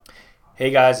Hey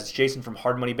guys, it's Jason from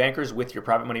Hard Money Bankers with your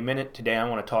Private Money Minute. Today I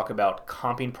want to talk about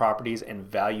comping properties and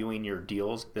valuing your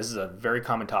deals. This is a very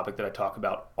common topic that I talk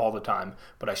about all the time,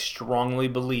 but I strongly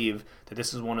believe that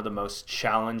this is one of the most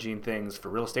challenging things for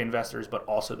real estate investors, but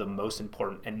also the most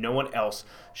important. And no one else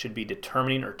should be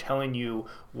determining or telling you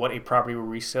what a property will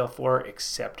resell for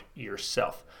except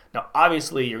yourself. Now,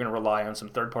 obviously, you're going to rely on some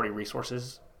third party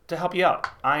resources to help you out.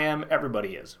 I am,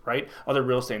 everybody is, right? Other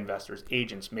real estate investors,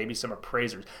 agents, maybe some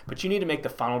appraisers, but you need to make the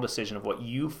final decision of what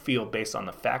you feel based on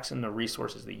the facts and the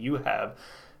resources that you have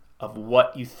of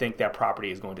what you think that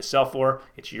property is going to sell for.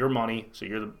 It's your money, so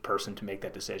you're the person to make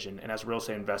that decision. And as a real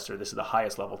estate investor, this is the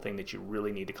highest level thing that you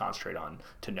really need to concentrate on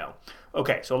to know.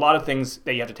 Okay, so a lot of things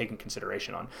that you have to take in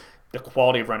consideration on. The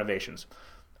quality of renovations.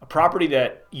 A property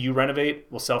that you renovate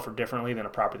will sell for differently than a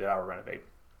property that I will renovate,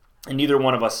 and neither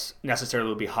one of us necessarily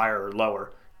will be higher or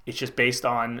lower. It's just based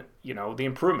on the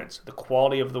improvements, the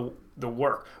quality of the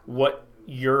work, what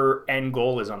your end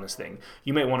goal is on this thing.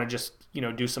 You may want to just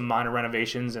do some minor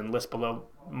renovations and list below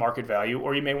market value,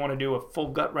 or you may want to do a full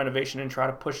gut renovation and try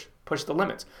to push the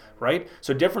limits, right?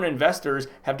 So different investors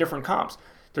have different comps.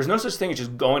 There's no such thing as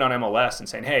just going on MLS and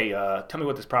saying, hey, tell me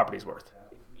what this property is worth.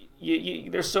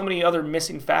 There's so many other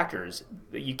missing factors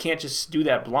that you can't just do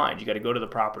that blind. You got to go to the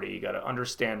property. You got to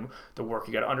understand the work.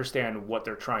 You got to understand what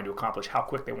they're trying to accomplish, how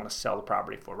quick they want to sell the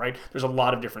property for, right? There's a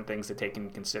lot of different things to take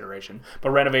into consideration. But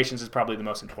renovations is probably the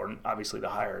most important. Obviously, the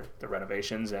higher the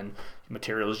renovations and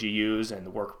materials you use and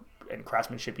the work and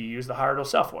craftsmanship you use, the higher it'll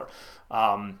sell for.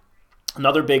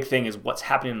 Another big thing is what's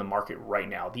happening in the market right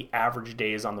now, the average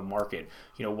days on the market.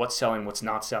 What's selling, what's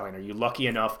not selling. Are you lucky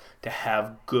enough to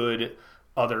have good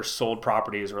other sold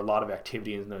properties or a lot of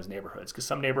activity in those neighborhoods? Because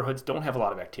some neighborhoods don't have a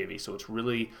lot of activity, so it's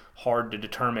really hard to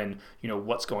determine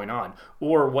what's going on,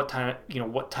 or what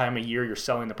time of year you're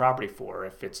selling the property for,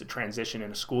 if it's a transition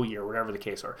in a school year, whatever the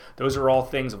case are. Those are all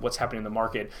things of what's happening in the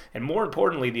market, and more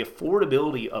importantly, the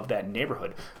affordability of that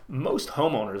neighborhood. Most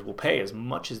homeowners will pay as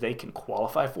much as they can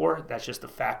qualify for. That's just the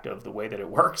fact of the way that it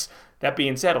works. That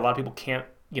being said, a lot of people can't,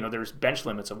 there's bench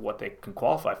limits of what they can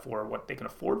qualify for, what they can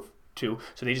afford to,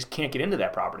 so they just can't get into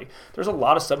that property. There's a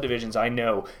lot of subdivisions I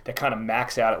know that kind of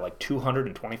max out at like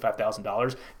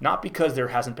 $225,000, not because there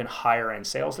hasn't been higher end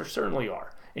sales. There certainly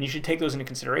are, and you should take those into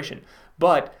consideration.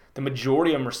 But the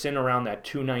majority of them are sitting around that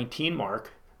 219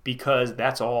 mark because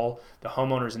that's all the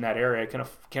homeowners in that area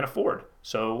can afford.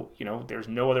 So there's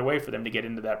no other way for them to get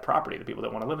into that property, the people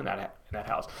that want to live in that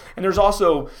house. And there's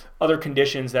also other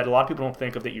conditions that a lot of people don't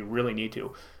think of that you really need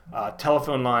to.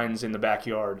 Telephone lines in the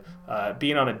backyard,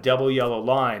 being on a double yellow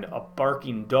line, a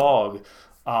barking dog,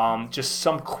 just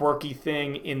some quirky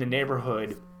thing in the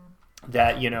neighborhood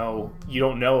that you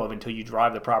don't know of until you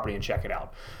drive the property and check it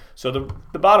out. So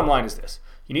the bottom line is this.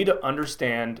 You need to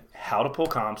understand how to pull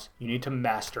comps. You need to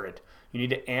master it. You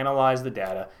need to analyze the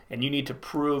data, and you need to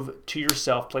prove to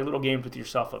yourself, play little games with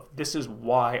yourself of, this is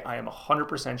why I am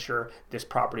 100% sure this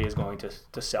property is going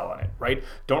to sell on it, right?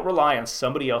 Don't rely on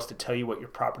somebody else to tell you what your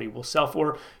property will sell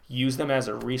for. Use them as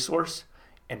a resource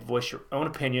and voice your own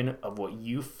opinion of what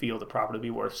you feel the property will be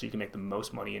worth so you can make the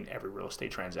most money in every real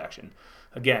estate transaction.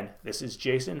 Again, this is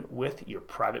Jason with your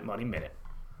Private Money Minute.